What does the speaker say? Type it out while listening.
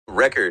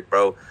record,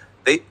 bro.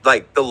 They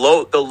like the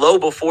low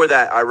before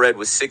that I read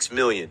was 6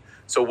 million.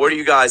 So what do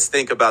you guys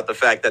think about the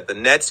fact that the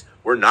Nets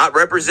were not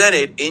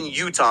represented in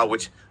Utah,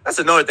 which that's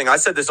another thing. I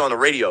said this on the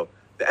radio.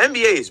 The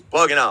NBA is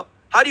bugging out.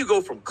 How do you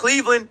go from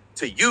Cleveland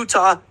to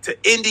Utah to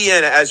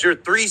Indiana as your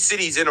 3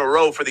 cities in a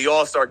row for the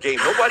All-Star game?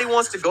 Nobody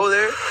wants to go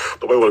there.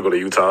 Nobody want to go to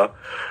Utah.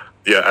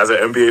 Yeah, as an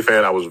NBA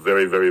fan, I was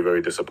very, very,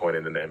 very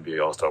disappointed in the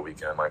NBA All-Star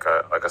Weekend. Like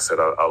I said,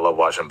 I love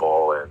watching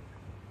ball, and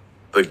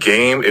the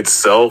game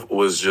itself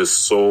was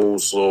just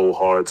so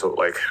hard to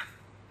like.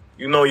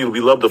 We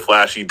love the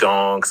flashy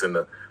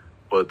dunks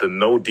but the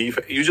no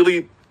defense.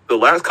 Usually, the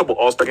last couple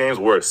All-Star games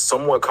were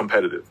somewhat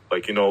competitive.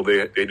 Like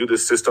they do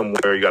this system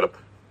where you got to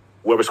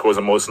whoever scores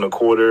the most in the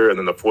quarter, and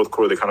then the fourth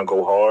quarter they kind of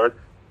go hard.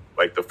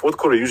 Like the fourth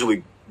quarter,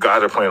 usually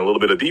guys are playing a little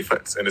bit of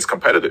defense, and it's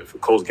competitive, a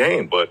close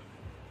game, but.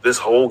 This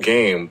whole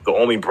game, the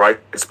only bright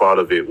spot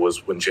of it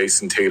was when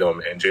Jason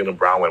Tatum and Jaylen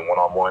Brown went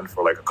one-on-one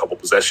for like a couple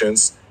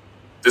possessions.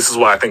 This is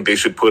why I think they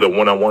should put a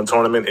one-on-one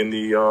tournament in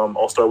the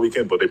All-Star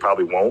weekend, but they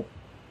probably won't.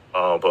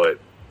 But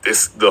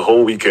the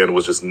whole weekend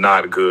was just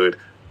not good.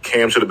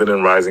 Cam should have been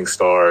in Rising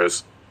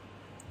Stars.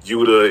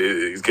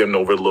 Yuta is getting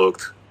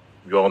overlooked.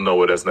 We all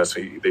know it as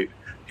necessary.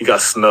 He got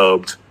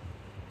snubbed.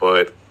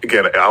 But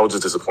again, I was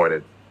just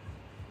disappointed.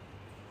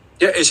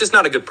 Yeah, it's just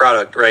not a good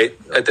product, right?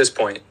 At this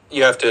point,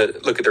 you have to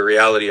look at the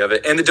reality of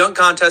it. And the dunk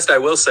contest, I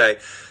will say,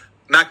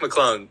 Mac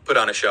McClung put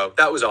on a show.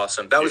 That was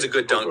awesome. That was a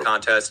good dunk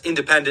contest,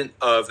 independent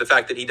of the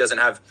fact that he doesn't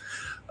have,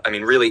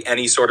 really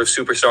any sort of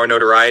superstar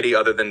notoriety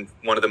other than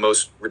one of the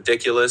most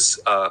ridiculous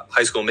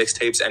high school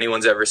mixtapes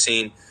anyone's ever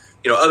seen.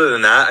 Other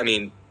than that,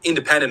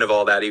 independent of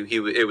all that,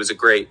 it was a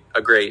great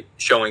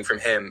showing from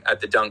him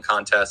at the dunk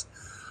contest.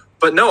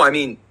 But no,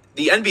 the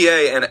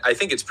NBA, and I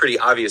think it's pretty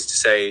obvious to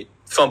say,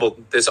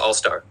 fumbled this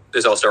All-Star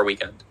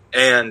weekend.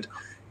 And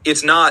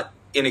it's not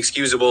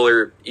inexcusable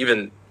or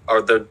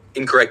the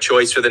incorrect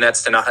choice for the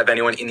Nets to not have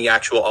anyone in the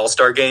actual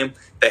All-Star game.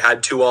 They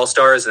had 2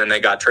 All-Stars and then they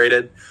got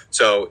traded.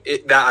 So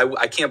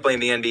I can't blame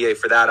the NBA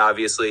for that,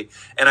 obviously.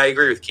 And I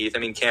agree with Keith.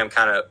 Cam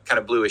kind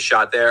of blew his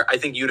shot there. I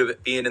think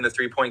Yuta being in the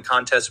 3-point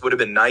contest would have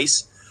been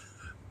nice.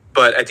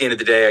 But at the end of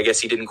the day, I guess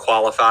he didn't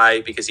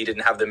qualify because he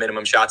didn't have the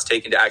minimum shots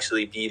taken to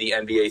actually be the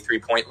NBA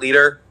 3-point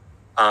leader.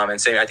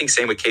 And same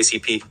with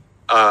KCP.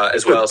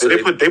 As well. So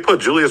they put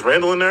Julius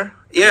Randle in there?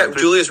 Yeah,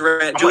 Julius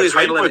Randle. Julius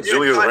Randle is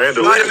shooting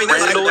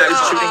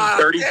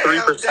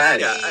 33%.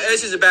 Yeah,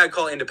 this is a bad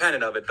call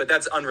independent of it, but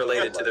that's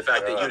unrelated to the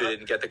fact that Yuta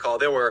didn't get the call.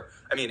 There were,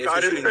 if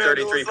you're shooting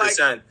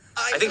 33%,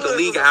 I think the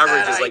league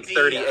average is like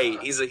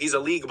 38. He's a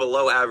league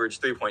below average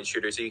 3-point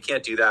shooter, so you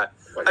can't do that.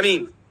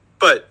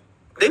 But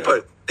they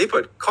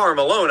put Karl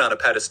Malone on a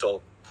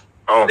pedestal.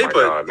 Oh they my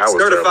put God, that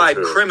was certified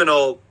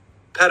criminal,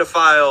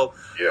 pedophile.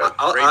 Yeah,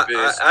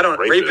 rapist.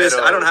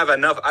 I don't have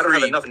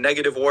enough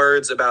negative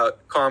words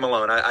about Karl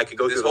Malone. I could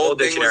go through the whole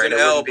dictionary.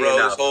 This whole thing was an L,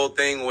 bro. This whole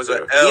thing was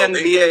an L.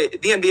 The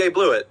NBA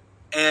blew it,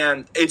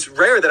 and it's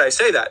rare that I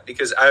say that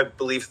because I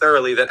believe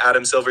thoroughly that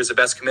Adam Silver is the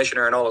best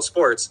commissioner in all of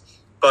sports.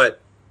 But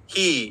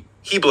he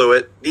blew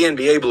it. The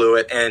NBA blew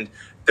it, and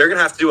they're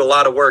gonna have to do a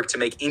lot of work to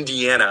make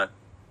Indiana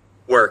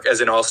work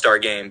as an All-Star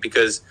game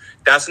because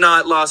that's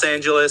not Los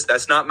Angeles.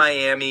 That's not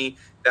Miami.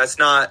 That's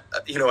not,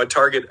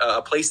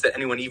 a place that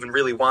anyone even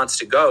really wants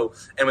to go.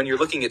 And when you're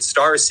looking at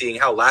stars, seeing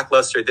how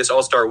lackluster this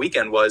All-Star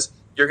weekend was,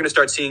 you're going to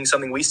start seeing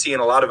something we see in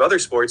a lot of other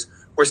sports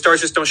where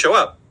stars just don't show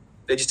up.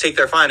 They just take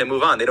their fine and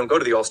move on. They don't go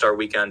to the All-Star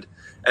weekend.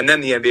 And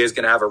then the NBA is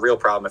going to have a real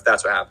problem if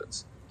that's what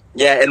happens.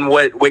 Yeah, and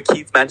what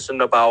Keith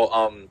mentioned about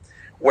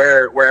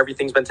where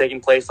everything's been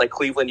taking place, like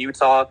Cleveland,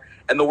 Utah,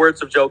 and the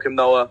words of Joakim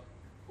Noah,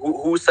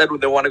 who said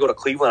they want to go to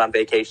Cleveland on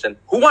vacation?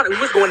 Who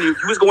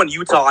was going to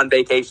Utah on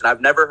vacation?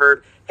 I've never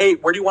heard, hey,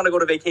 where do you want to go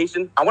to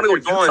vacation? I want to go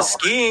to Utah. Going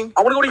skiing.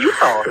 I want to go to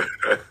Utah.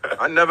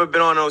 I've never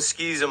been on those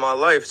skis in my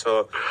life,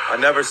 so I've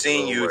never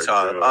seen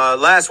Utah.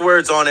 Last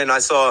words on it, and I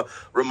saw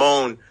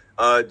Ramon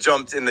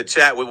jumped in the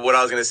chat with what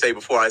I was going to say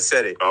before I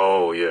said it.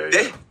 Oh, yeah.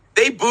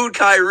 They booed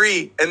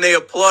Kyrie, and they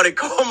applauded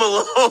Karl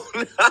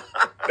Malone.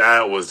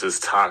 That was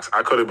just toxic.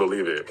 I couldn't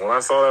believe it. When I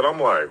saw that, I'm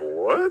like,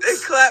 what? They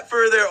clapped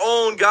for their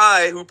own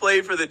guy who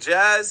played for the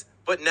Jazz,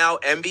 but now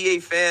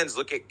NBA fans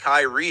look at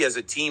Kyrie as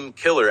a team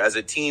killer, as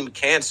a team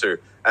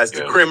cancer, as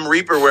the Grim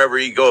Reaper wherever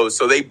he goes.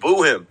 So they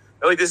boo him.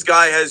 They're like, this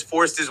guy has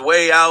forced his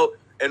way out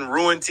and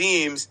ruined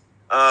teams.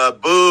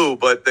 Boo.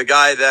 But the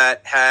guy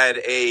that had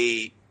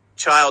a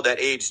child at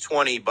age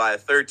 20 by a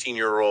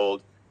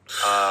 13-year-old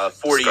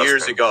 40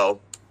 years ago.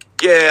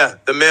 Yeah,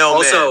 the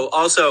mailman.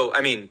 Also,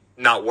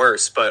 not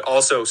worse, but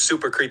also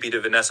super creepy to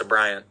Vanessa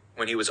Bryant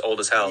when he was old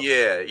as hell.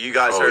 Yeah, you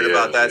guys heard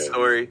about that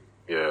story?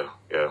 Yeah.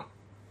 I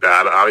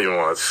don't even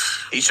want to.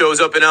 He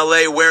shows up in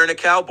L.A. wearing a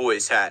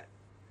Cowboys hat.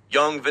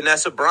 Young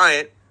Vanessa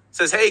Bryant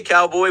says, hey,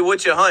 Cowboy,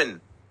 what you hunting?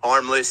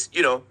 Harmless,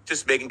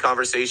 just making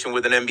conversation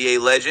with an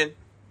NBA legend.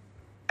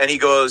 And he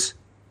goes,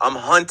 I'm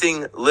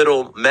hunting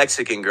little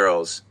Mexican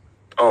girls.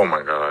 Oh,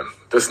 my God.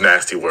 This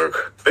nasty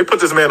work. They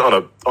put this man on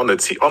the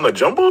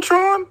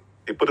Jumbotron?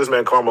 They put this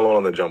man Karl Malone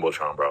on the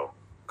Jumbotron, bro.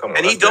 Come on.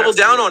 And he doubled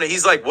down on it.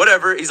 He's like,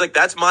 whatever. He's like,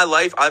 that's my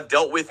life. I've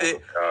dealt with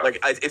it. Like,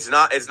 it's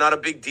not a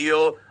big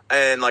deal.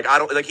 And like, I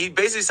don't like. He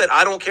basically said,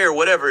 I don't care.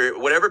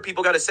 Whatever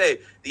people got to say.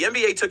 The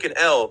NBA took an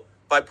L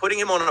by putting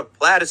him on a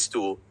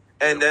pedestal,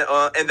 and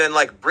then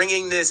like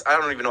bringing this. I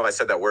don't even know if I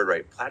said that word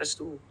right.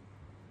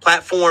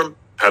 Platform.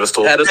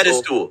 Pedestal.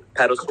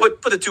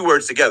 Put the two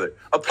words together.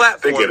 A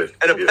platform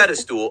and a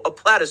pedestal. A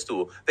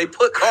pedestal. They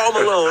put Karl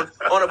Malone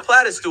on a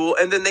pedestal,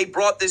 and then they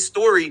brought this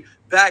story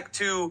back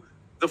to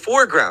the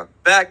foreground,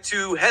 back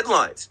to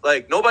headlines.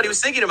 Like, nobody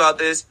was thinking about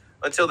this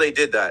until they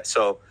did that.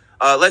 So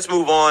let's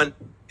move on.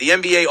 The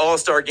NBA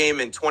All-Star Game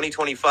in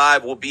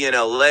 2025 will be in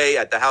LA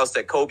at the house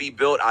that Kobe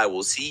built. I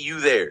will see you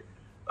there.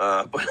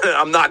 But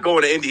I'm not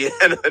going to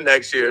Indiana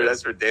next year.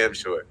 That's for damn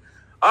sure.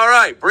 All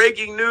right,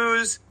 breaking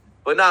news,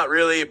 but not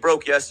really. It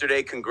broke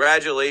yesterday.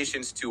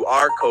 Congratulations to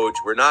our coach.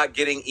 We're not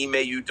getting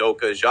Ime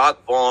Udoka.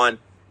 Jacques Vaughn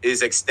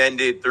is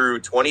extended through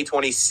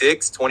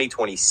 2026,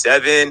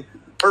 2027.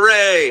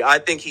 Hooray! I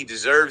think he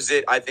deserves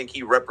it. I think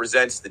he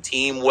represents the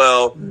team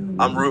well.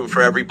 I'm rooting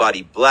for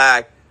everybody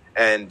black.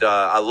 And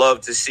I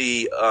love to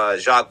see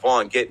Jacques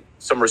Vaughn get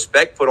some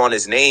respect put on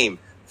his name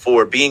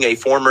for being a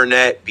former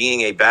Net,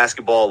 being a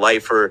basketball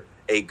lifer,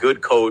 a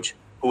good coach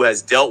who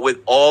has dealt with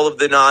all of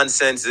the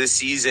nonsense this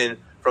season,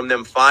 from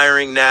them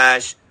firing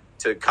Nash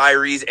to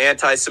Kyrie's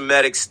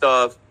anti-Semitic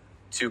stuff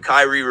to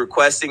Kyrie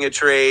requesting a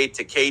trade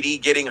to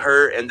KD getting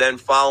hurt and then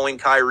following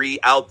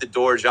Kyrie out the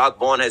door. Jacques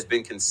Vaughn has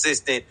been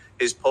consistent.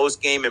 His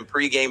post-game and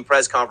pre-game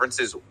press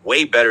conferences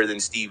way better than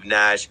Steve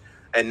Nash.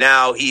 And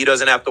now he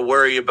doesn't have to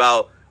worry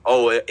about,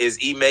 is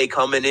Ime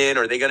coming in?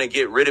 Or are they going to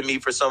get rid of me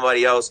for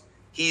somebody else?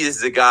 He is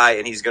the guy,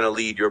 and he's going to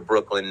lead your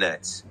Brooklyn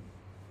Nets.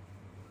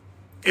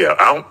 Yeah,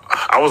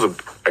 I was,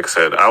 like I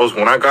said,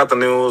 when I got the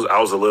news,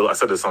 I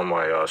said this on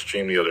my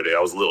stream the other day, I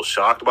was a little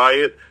shocked by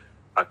it.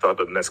 I thought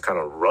the Nets kind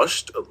of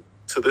rushed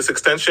to this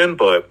extension,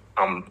 but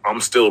I'm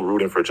still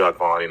rooting for Jacques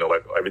Vaughn. You know,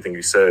 like everything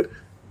you said,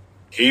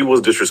 he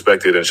was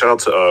disrespected. And shout out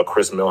to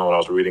Chris Millen. When I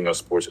was reading a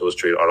Sports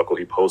Illustrated article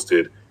he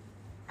posted,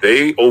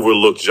 they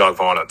overlooked Jacques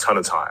Vaughn a ton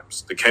of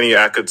times. They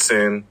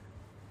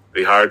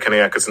hired Kenny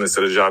Atkinson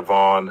instead of Jacques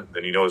Vaughn.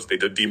 Then, you know, they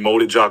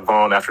demoted Jacques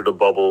Vaughn after the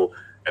bubble,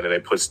 and then they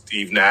put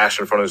Steve Nash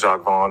in front of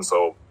Jacques Vaughn.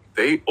 So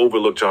they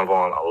overlooked Jacques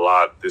Vaughn a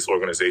lot, this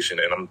organization,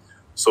 and I'm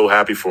so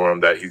happy for him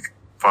that he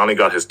finally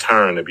got his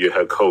turn to be a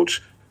head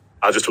coach.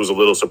 I just was a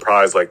little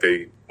surprised, like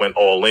they went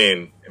all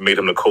in and made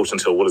him the coach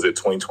until,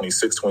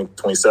 2026,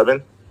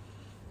 2027?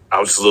 I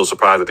was just a little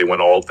surprised that they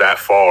went all that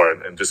far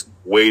and just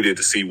waited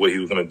to see what he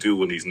was going to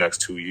do in these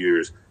next 2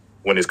 years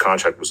when his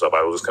contract was up.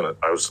 I was a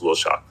little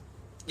shocked.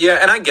 Yeah,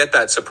 and I get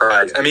that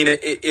surprise. I mean,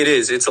 it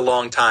is. It's a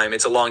long time.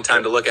 It's a long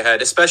time to look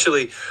ahead,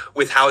 especially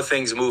with how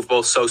things move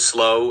both so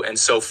slow and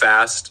so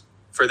fast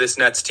for this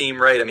Nets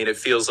team, right? I mean, it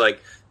feels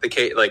like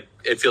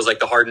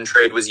the Harden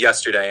trade was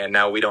yesterday, and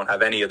now we don't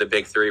have any of the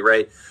big three,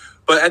 right?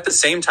 But at the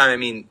same time, I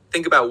mean,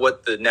 think about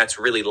what the Nets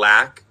really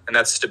lack, and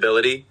that's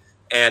stability.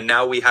 And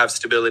now we have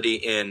stability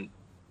in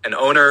an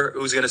owner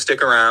who's going to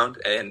stick around,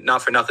 and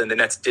not for nothing, the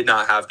Nets did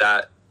not have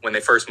that when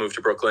they first moved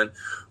to Brooklyn.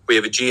 We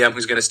have a GM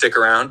who's going to stick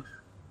around.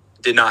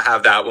 Did not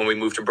have that when we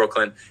moved to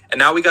Brooklyn. And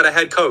now we got a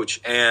head coach,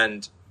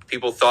 and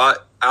people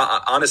thought,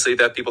 honestly,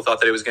 that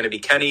it was going to be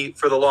Kenny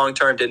for the long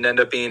term. Didn't end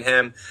up being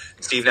him.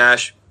 Steve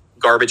Nash,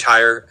 garbage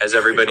hire, as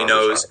everybody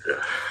knows.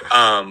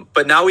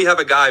 But now we have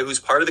a guy who's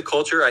part of the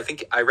culture. I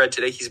think I read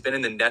today he's been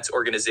in the Nets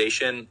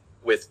organization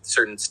with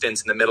certain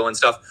stints in the middle and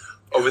stuff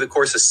over the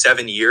course of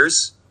 7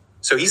 years.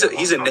 So he's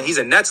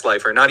a Nets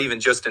lifer, not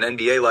even just an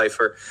NBA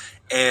lifer.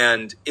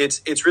 And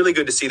it's really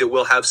good to see that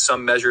we'll have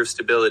some measure of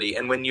stability.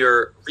 And when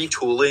you're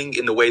retooling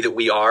in the way that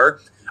we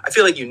are, I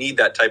feel like you need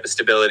that type of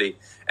stability.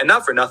 And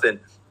not for nothing,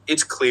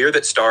 it's clear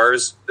that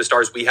the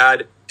stars we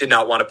had did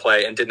not want to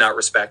play and did not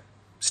respect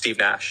Steve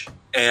Nash.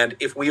 And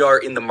if we are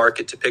in the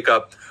market to pick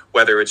up,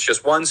 whether it's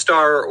just one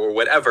star or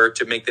whatever,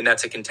 to make the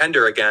Nets a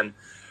contender again,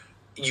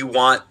 you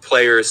want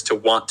players to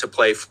want to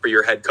play for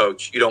your head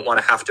coach. You don't want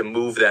to have to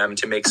move them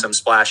to make some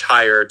splash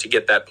hire to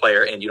get that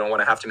player in. You don't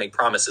want to have to make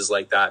promises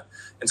like that.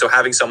 And so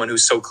having someone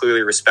who's so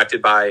clearly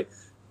respected by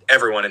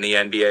everyone in the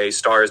NBA,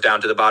 stars down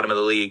to the bottom of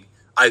the league,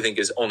 I think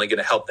is only going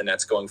to help the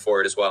Nets going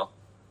forward as well.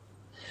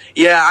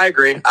 Yeah, I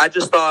agree. I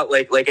just thought,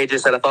 like AJ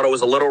said, I thought it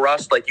was a little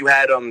rushed. Like you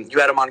had him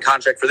on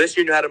contract for this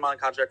year, and you had him on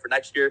contract for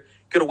next year.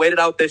 Could have waited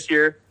out this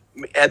year,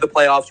 had the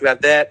playoffs, you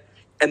have that,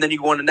 and then you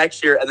go into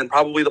next year, and then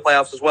probably the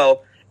playoffs as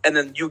well. And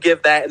then you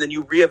give that, and then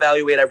you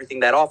reevaluate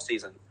everything that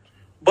offseason.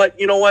 But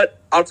you know what?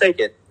 I'll take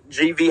it.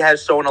 GV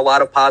has shown a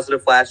lot of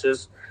positive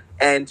flashes,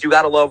 and you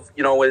got to love,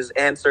 his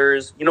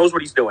answers. He knows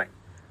what he's doing,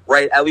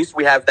 right? At least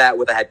we have that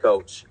with a head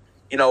coach.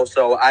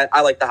 So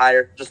I like the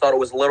hire. Just thought it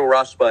was a little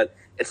rushed, but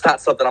it's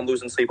not something I'm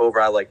losing sleep over.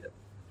 I like it.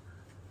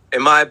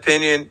 In my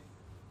opinion,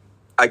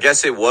 I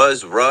guess it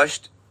was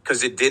rushed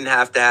because it didn't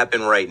have to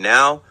happen right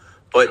now.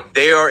 But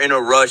they are in a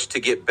rush to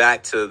get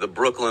back to the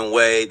Brooklyn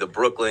way, the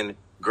Brooklyn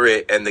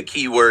grit, and the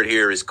key word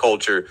here is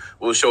culture.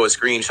 We'll show a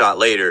screenshot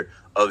later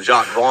of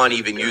Jacques Vaughn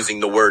even using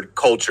the word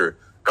culture.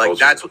 Like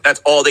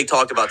that's all they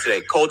talked about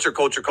today. Culture,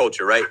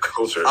 right?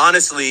 Culture.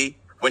 Honestly,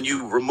 when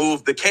you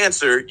remove the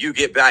cancer, you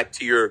get back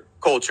to your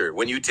culture.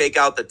 When you take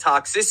out the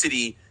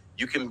toxicity,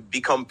 you can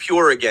become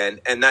pure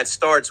again. And that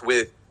starts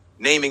with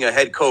naming a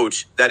head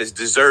coach that is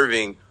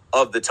deserving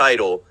of the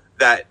title,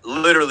 that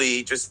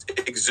literally just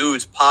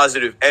exudes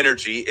positive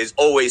energy, is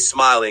always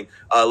smiling.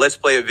 Let's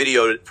play a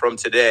video from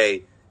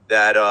today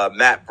that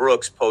Matt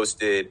Brooks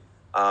posted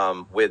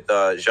with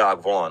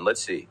Jacques Vaughn.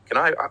 Let's see.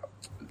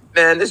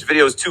 Man, this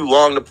video is too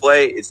long to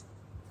play.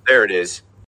 There it is.